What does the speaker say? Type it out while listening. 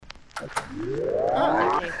Oh,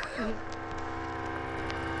 okay.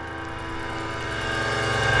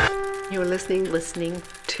 You're listening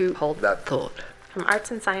to Hold That Thought. From Arts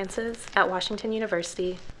and Sciences at Washington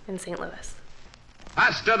University in St. Louis.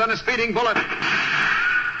 Faster than a speeding bullet.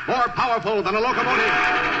 More powerful than a locomotive.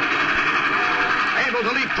 Able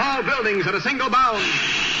to leap tall buildings at a single bound.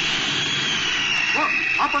 Look,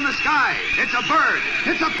 up in the sky. It's a bird.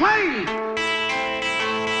 It's a plane.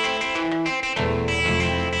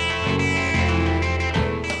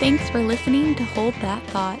 Thanks for listening to Hold That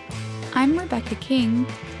Thought. I'm Rebecca King,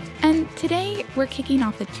 and today we're kicking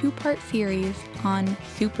off a two-part series on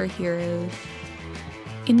superheroes.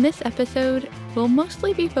 In this episode, we'll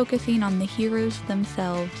mostly be focusing on the heroes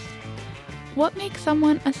themselves. What makes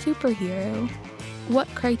someone a superhero? What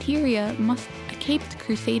criteria must a caped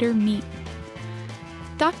crusader meet?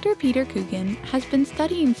 Dr. Peter Coogan has been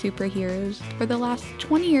studying superheroes for the last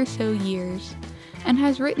 20 or so years and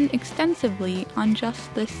has written extensively on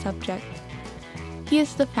just this subject. He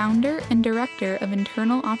is the founder and director of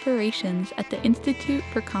internal operations at the Institute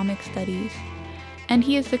for Comic Studies, and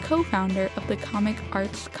he is the co-founder of the Comic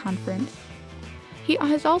Arts Conference. He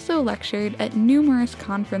has also lectured at numerous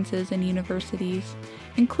conferences and universities,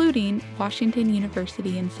 including Washington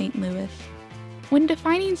University in St. Louis. When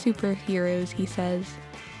defining superheroes, he says,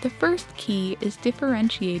 the first key is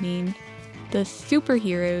differentiating the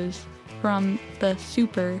superheroes from the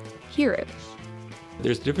superheroes.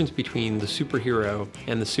 There's a difference between the superhero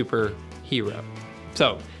and the superhero.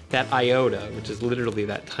 So that iota, which is literally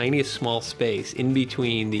that tiniest small space in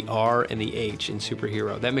between the R and the H in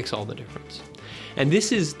superhero, that makes all the difference. And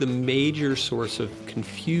this is the major source of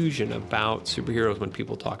confusion about superheroes when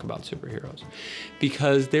people talk about superheroes.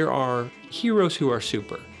 Because there are heroes who are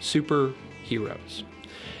superheroes.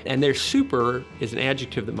 And their super is an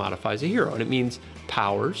adjective that modifies a hero, and it means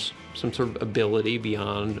powers, some sort of ability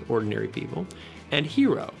beyond ordinary people, and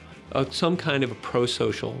hero, some kind of a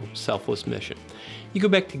pro-social, selfless mission. You go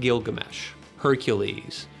back to Gilgamesh,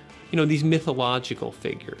 Hercules, these mythological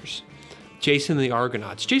figures. Jason and the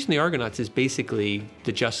Argonauts. Jason and the Argonauts is basically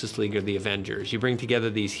the Justice League or the Avengers. You bring together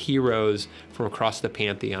these heroes from across the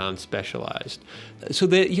pantheon, specialized. So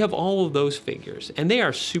that you have all of those figures, and they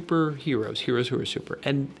are superheroes, heroes who are super,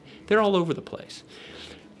 and they're all over the place.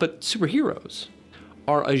 But superheroes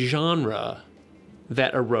are a genre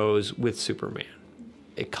that arose with Superman.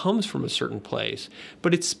 It comes from a certain place,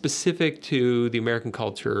 but it's specific to the American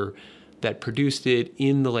culture that produced it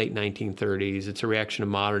in the late 1930s. It's a reaction to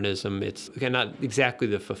modernism. It's, again, not exactly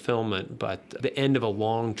the fulfillment, but the end of a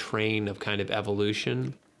long train of kind of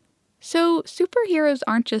evolution. So superheroes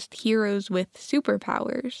aren't just heroes with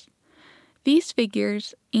superpowers. These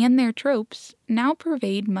figures and their tropes now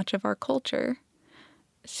pervade much of our culture.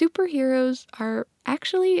 Superheroes are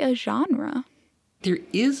actually a genre. There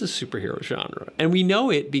is a superhero genre, and we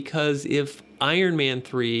know it because if Iron Man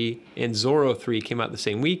 3 and Zorro 3 came out the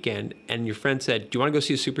same weekend, and your friend said, do you want to go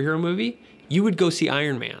see a superhero movie? You would go see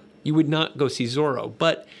Iron Man. You would not go see Zorro.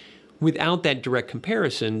 But without that direct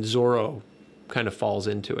comparison, Zorro kind of falls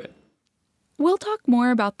into it. We'll talk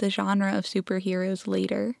more about the genre of superheroes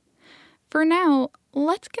later. For now,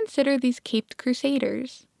 let's consider these caped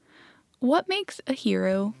crusaders. What makes a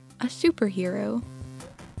hero a superhero?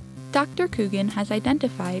 Dr. Coogan has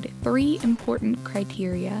identified 3 important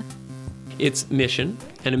criteria. It's mission,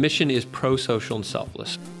 and a mission is pro-social and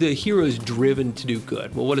selfless. The hero is driven to do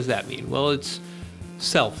good. Well, what does that mean? Well, it's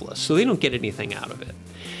selfless, so they don't get anything out of it.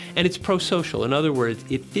 And it's pro-social. In other words,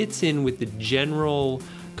 it fits in with the general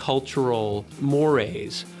cultural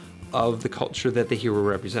mores of the culture that the hero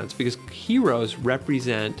represents, because heroes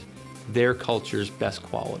represent their culture's best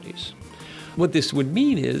qualities. What this would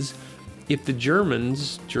mean is, if the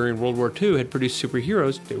Germans during World War II had produced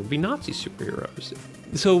superheroes, they would be Nazi superheroes.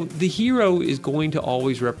 So the hero is going to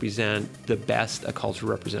always represent the best a culture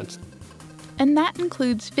represents. And that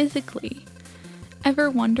includes physically. Ever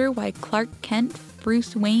wonder why Clark Kent,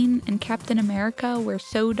 Bruce Wayne, and Captain America were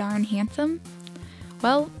so darn handsome?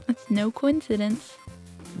 Well, it's no coincidence.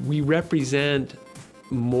 We represent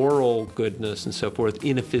moral goodness and so forth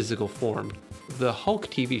in a physical form. The Hulk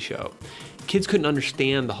TV show, kids couldn't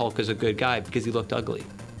understand the Hulk as a good guy because he looked ugly.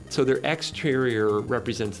 So their exterior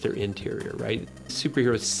represents their interior, right?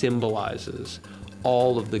 Superhero symbolizes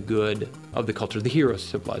all of the good of the culture. The hero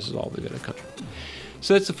symbolizes all the good of the country.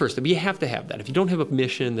 So that's the first thing. But you have to have that. If you don't have a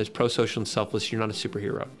mission that's pro-social and selfless, you're not a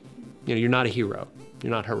superhero. You're not a hero.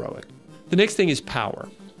 You're not heroic. The next thing is power.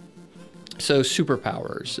 So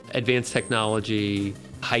superpowers, advanced technology,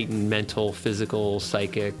 heightened mental, physical,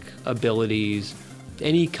 psychic abilities,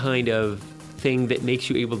 any kind of thing that makes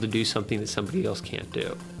you able to do something that somebody else can't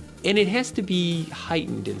do. And it has to be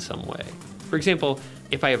heightened in some way. For example,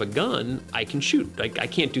 if I have a gun, I can shoot. I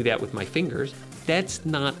can't do that with my fingers. That's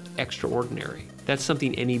not extraordinary. That's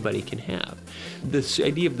something anybody can have. This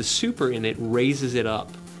idea of the super in it raises it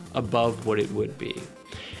up above what it would be.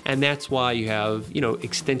 And that's why you have,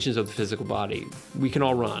 extensions of the physical body. We can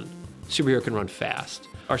all run. Superhero can run fast.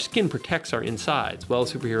 Our skin protects our insides. Well, a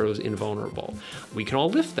superhero is invulnerable. We can all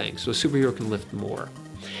lift things, so a superhero can lift more.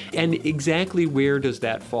 And exactly where does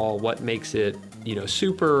that fall? What makes it,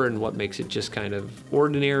 super and what makes it just kind of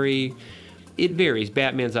ordinary? It varies.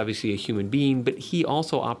 Batman's obviously a human being, but he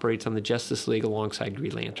also operates on the Justice League alongside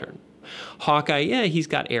Green Lantern. Hawkeye, yeah, he's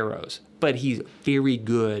got arrows, but he's very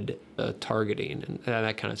good targeting and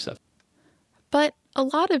that kind of stuff. But a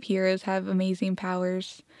lot of heroes have amazing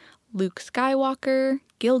powers. Luke Skywalker,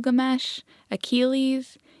 Gilgamesh,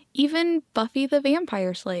 Achilles, even Buffy the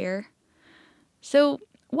Vampire Slayer. So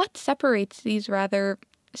what separates these rather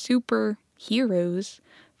superheroes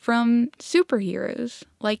from superheroes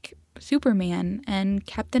like Superman and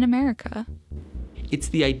Captain America? It's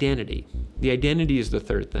the identity. The identity is the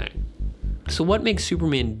third thing. So what makes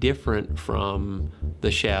Superman different from the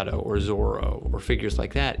Shadow or Zorro or figures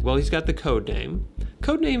like that? Well, he's got the code name.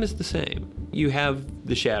 Code name is the same. You have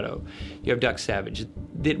the Shadow, you have Duck Savage.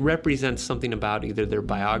 That represents something about either their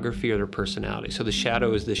biography or their personality. So the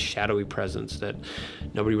Shadow is this shadowy presence that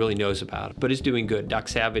nobody really knows about, but is doing good. Duck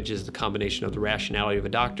Savage is the combination of the rationality of a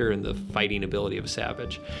doctor and the fighting ability of a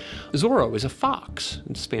savage. Zorro is a fox,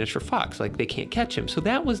 it's Spanish for fox, like they can't catch him. So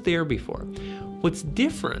that was there before. What's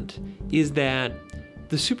different is that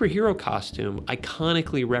the superhero costume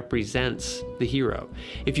iconically represents the hero.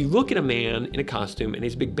 If you look at a man in a costume and he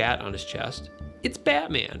has a big bat on his chest, it's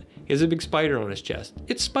Batman. He has a big spider on his chest,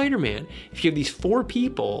 it's Spider-Man. If you have these four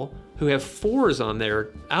people who have fours on their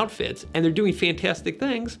outfits and they're doing fantastic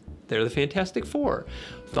things, they're the Fantastic Four.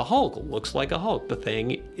 The Hulk looks like a Hulk. The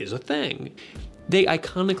Thing is a Thing. They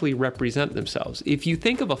iconically represent themselves. If you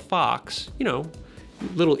think of a fox,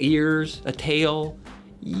 little ears, a tail,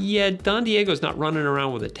 yeah, Don Diego's not running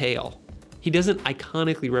around with a tail. He doesn't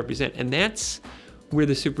iconically represent, and that's where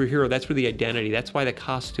the superhero, that's where the identity, that's why the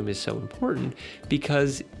costume is so important,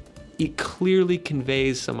 because it clearly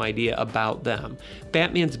conveys some idea about them.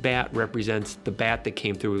 Batman's bat represents the bat that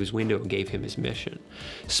came through his window and gave him his mission.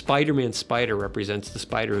 Spider-Man's spider represents the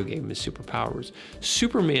spider who gave him his superpowers.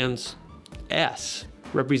 Superman's S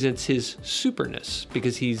represents his superness,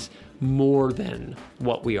 because he's more than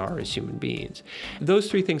what we are as human beings. Those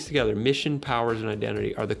three things together, mission, powers, and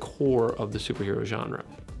identity, are the core of the superhero genre.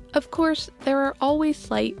 Of course, there are always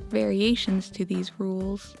slight variations to these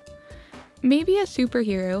rules. Maybe a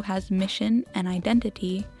superhero has mission and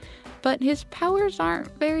identity, but his powers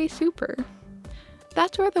aren't very super.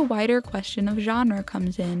 That's where the wider question of genre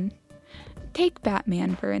comes in. Take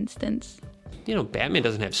Batman, for instance. Batman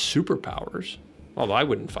doesn't have superpowers, although I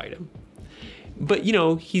wouldn't fight him. But,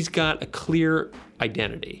 he's got a clear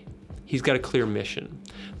identity. He's got a clear mission.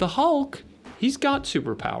 The Hulk, he's got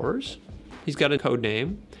superpowers. He's got a code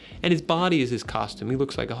name. And his body is his costume. He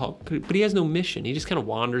looks like a Hulk. But he has no mission. He just kind of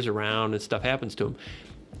wanders around and stuff happens to him.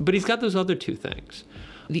 But he's got those other two things.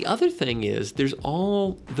 The other thing is there's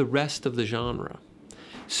all the rest of the genre.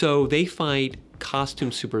 So they fight costume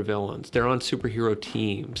supervillains. They're on superhero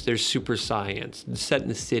teams. There's super science. It's set in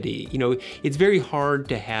the city. It's very hard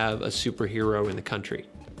to have a superhero in the country.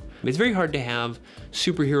 It's very hard to have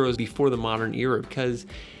superheroes before the modern era because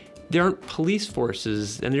there aren't police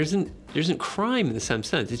forces and there isn't crime in the same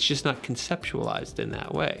sense. It's just not conceptualized in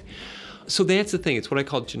that way. So that's the thing. It's what I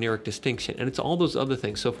call generic distinction. And it's all those other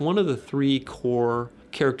things. So if one of the three core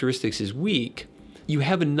characteristics is weak, you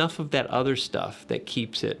have enough of that other stuff that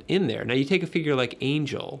keeps it in there. Now you take a figure like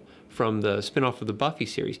Angel from the spinoff of the Buffy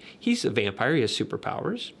series. He's a vampire, he has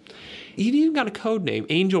superpowers. He's even got a code name.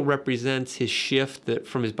 Angel represents his shift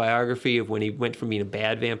from his biography of when he went from being a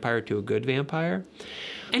bad vampire to a good vampire.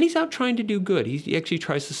 And he's out trying to do good. He actually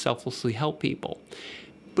tries to selflessly help people.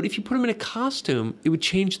 But if you put him in a costume, it would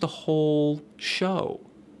change the whole show.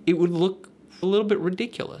 It would look a little bit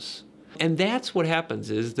ridiculous. And that's what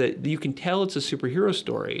happens, is that you can tell it's a superhero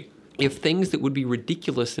story if things that would be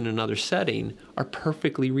ridiculous in another setting are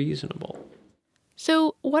perfectly reasonable.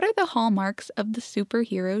 So what are the hallmarks of the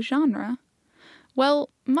superhero genre? Well,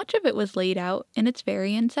 much of it was laid out in its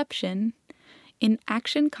very inception, in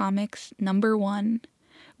Action Comics #1,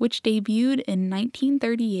 which debuted in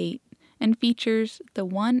 1938 and features the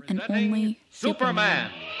one and only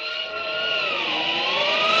Superman.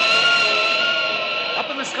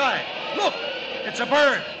 Up in the sky. Look, it's a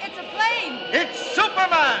bird. It's a plane. It's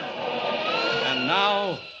Superman. And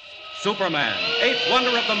now, Superman, eighth wonder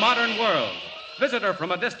of the modern world. visitor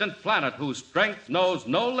from a distant planet whose strength knows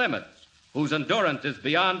no limits, whose endurance is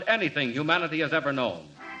beyond anything humanity has ever known.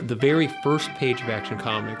 The very first page of Action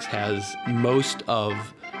Comics has most of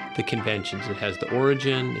the conventions. It has the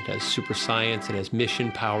origin, it has super science, it has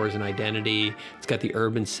mission, powers, and identity. It's got the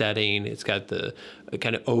urban setting, it's got the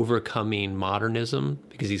kind of overcoming modernism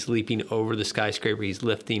because he's leaping over the skyscraper, he's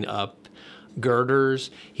lifting up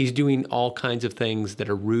girders. He's doing all kinds of things that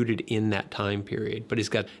are rooted in that time period. But it's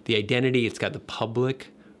got the identity, it's got the public,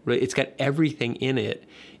 right? It's got everything in it,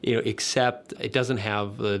 except it doesn't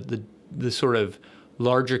have the sort of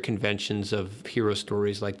larger conventions of hero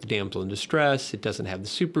stories like the damsel in distress. It doesn't have the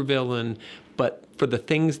supervillain, but for the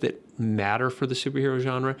things that matter for the superhero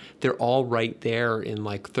genre, they're all right there in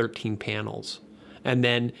like 13 panels. And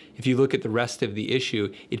then if you look at the rest of the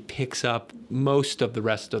issue, it picks up most of the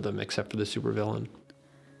rest of them except for the supervillain.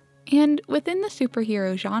 And within the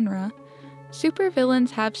superhero genre,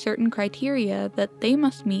 supervillains have certain criteria that they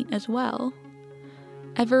must meet as well.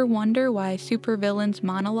 Ever wonder why supervillains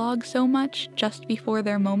monologue so much just before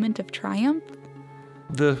their moment of triumph?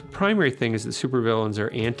 The primary thing is that supervillains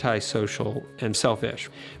are antisocial and selfish,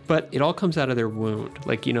 but it all comes out of their wound,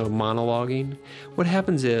 like, monologuing. What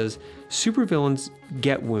happens is supervillains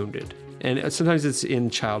get wounded, and sometimes it's in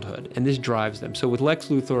childhood, and this drives them. So with Lex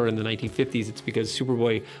Luthor in the 1950s, it's because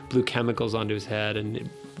Superboy blew chemicals onto his head and it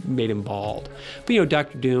made him bald. But,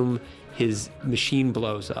 Dr. Doom, his machine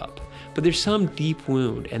blows up. But there's some deep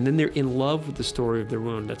wound, and then they're in love with the story of their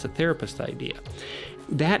wound. That's a therapist idea.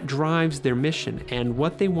 That drives their mission, and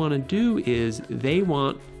what they want to do is they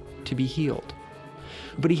want to be healed.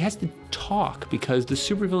 But he has to talk because the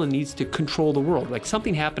supervillain needs to control the world. Like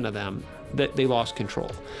something happened to them that they lost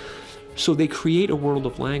control. So they create a world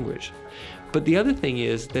of language. But the other thing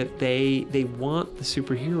is that they want the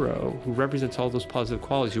superhero who represents all those positive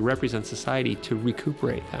qualities, who represents society, to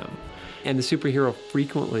recuperate them. And the superhero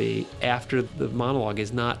frequently, after the monologue,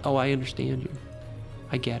 is not, oh, I understand you.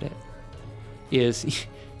 I get it. Is,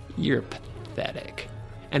 you're pathetic.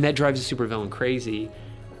 And that drives the supervillain crazy.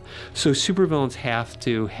 So supervillains have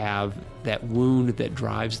to have that wound that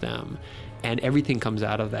drives them, and everything comes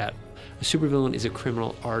out of that. A supervillain is a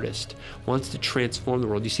criminal artist, wants to transform the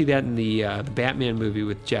world. You see that in the Batman movie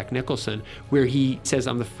with Jack Nicholson, where he says,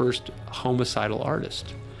 I'm the first homicidal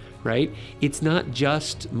artist, right? It's not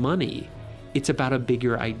just money. It's about a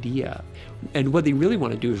bigger idea. And what they really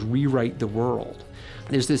want to do is rewrite the world.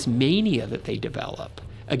 There's this mania that they develop.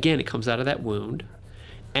 Again, it comes out of that wound,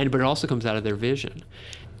 but it also comes out of their vision.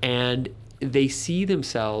 And they see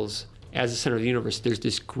themselves as the center of the universe. There's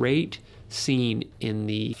this great scene in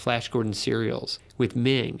the Flash Gordon serials with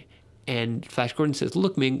Ming. And Flash Gordon says,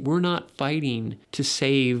 look, Ming, we're not fighting to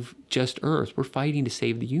save just Earth. We're fighting to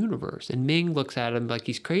save the universe. And Ming looks at him like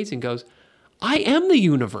he's crazy and goes, I am the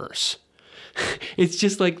universe. It's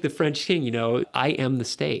just like the French king, I am the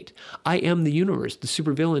state. I am the universe. The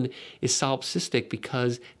supervillain is solipsistic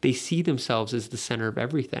because they see themselves as the center of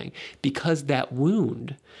everything. Because that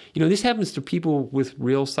wound, this happens to people with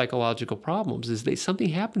real psychological problems, is something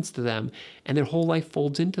happens to them and their whole life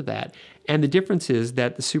folds into that. And the difference is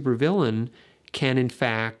that the supervillain can, in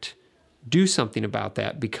fact, do something about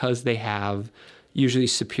that because they have usually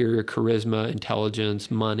superior charisma,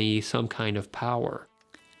 intelligence, money, some kind of power.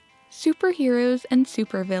 Superheroes and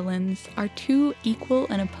supervillains are two equal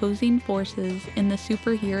and opposing forces in the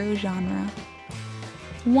superhero genre.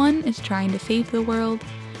 One is trying to save the world,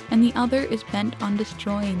 and the other is bent on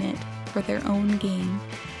destroying it for their own gain.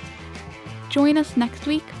 Join us next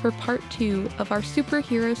week for part 2 of our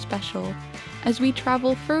superhero special as we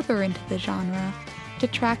travel further into the genre to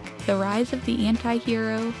track the rise of the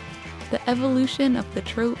anti-hero, the evolution of the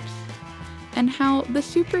tropes, and how the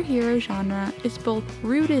superhero genre is both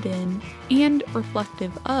rooted in and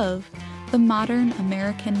reflective of the modern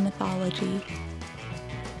American mythology.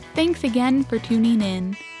 Thanks again for tuning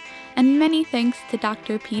in, and many thanks to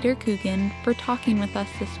Dr. Peter Coogan for talking with us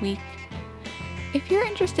this week. If you're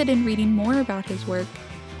interested in reading more about his work,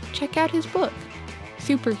 check out his book,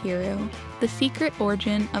 Superhero: The Secret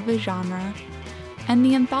Origin of a Genre, and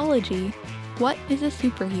the anthology, What is a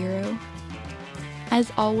Superhero? As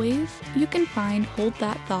always, you can find Hold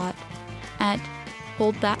That Thought at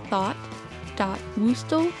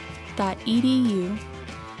holdthatthought.wustl.edu.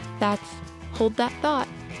 That's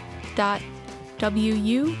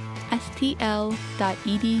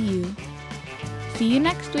holdthatthought.wustl.edu. See you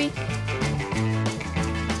next week!